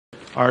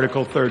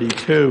Article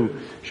 32,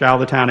 shall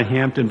the town of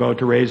Hampton vote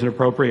to raise and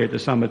appropriate the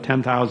sum of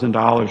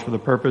 $10,000 for the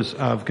purpose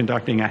of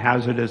conducting a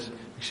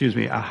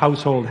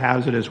household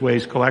hazardous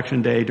waste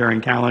collection day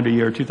during calendar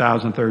year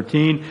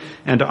 2013,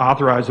 and to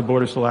authorize the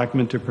Board of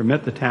Selectmen to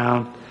permit the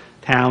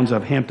towns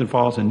of Hampton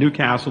Falls and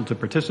Newcastle to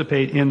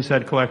participate in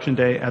said collection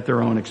day at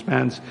their own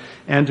expense,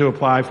 and to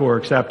apply for,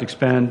 accept,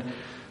 expend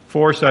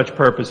for such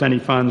purpose any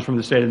funds from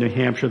the state of New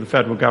Hampshire, the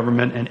federal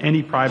government, and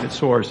any private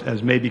source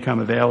as may become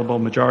available.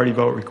 Majority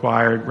vote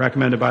required.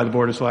 Recommended by the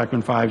Board of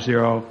Selectmen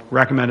 5-0.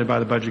 Recommended by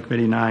the Budget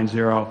Committee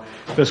 9-0.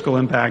 Fiscal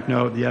impact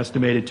note: the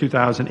estimated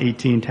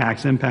 2018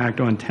 tax impact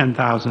on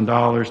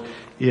 $10,000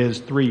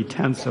 is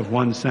 0.3 of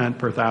 1 cent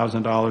per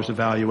 $1,000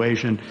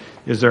 evaluation.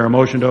 Is there a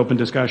motion to open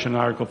discussion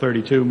on Article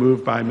 32?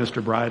 Moved by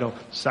Mr. Bridle,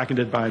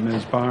 seconded by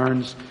Ms.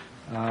 Barnes.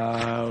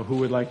 Who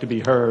would like to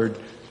be heard?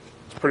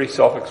 It's a pretty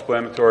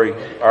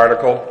self-explanatory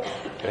article.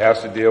 It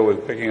has to deal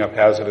with picking up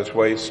hazardous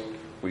waste.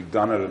 We've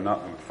done it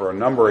for a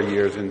number of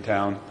years in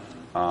town,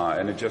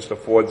 and it just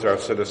affords our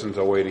citizens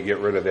a way to get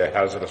rid of their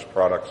hazardous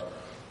products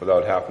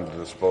without having to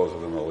dispose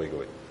of them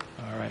illegally.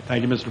 All right.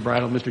 Thank you, Mr.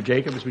 Bridle. Mr.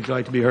 Jacobs, would you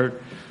like to be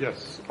heard?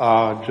 Yes.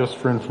 Just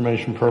for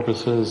information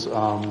purposes,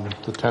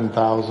 the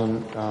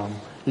 10,000,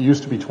 it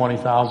used to be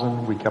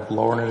 20,000. We kept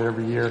lowering it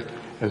every year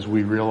as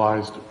we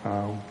realized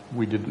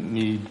we didn't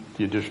need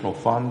the additional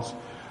funds.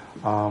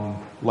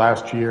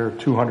 Last year,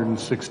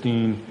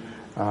 216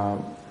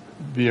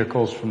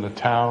 vehicles from the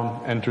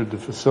town entered the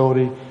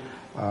facility.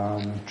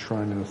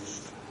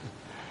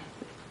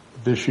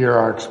 This year,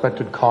 our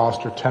expected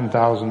costs are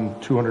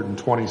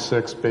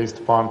 $10,226 based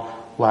upon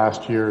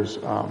last year's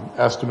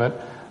estimate.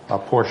 A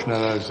portion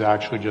of that is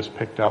actually just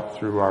picked up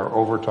through our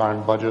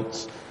overtime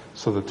budgets,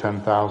 so the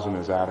 10,000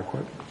 is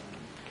adequate.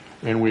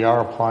 And we are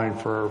applying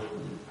for.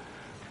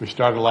 We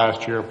started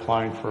last year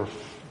applying for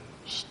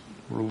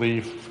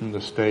relief from the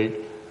state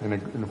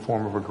in the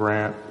form of a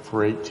grant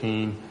for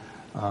 18.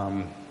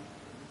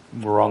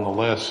 We're on the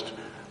list.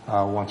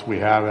 Once we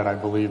have it, I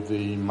believe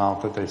the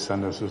amount that they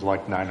send us is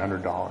like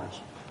 $900.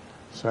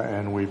 So,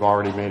 and we've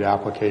already made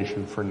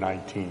application for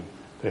 19.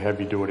 They have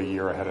you do it a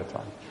year ahead of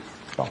time.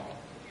 So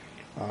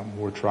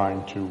we're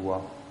trying to,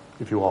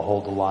 if you all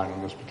hold the line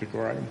on this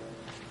particular item.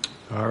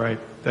 All right.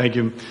 Thank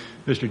you,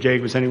 Mr.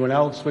 Jacobs. Anyone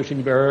else wishing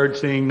to be heard?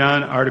 Seeing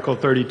none, Article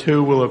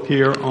 32 will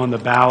appear on the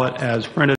ballot as printed.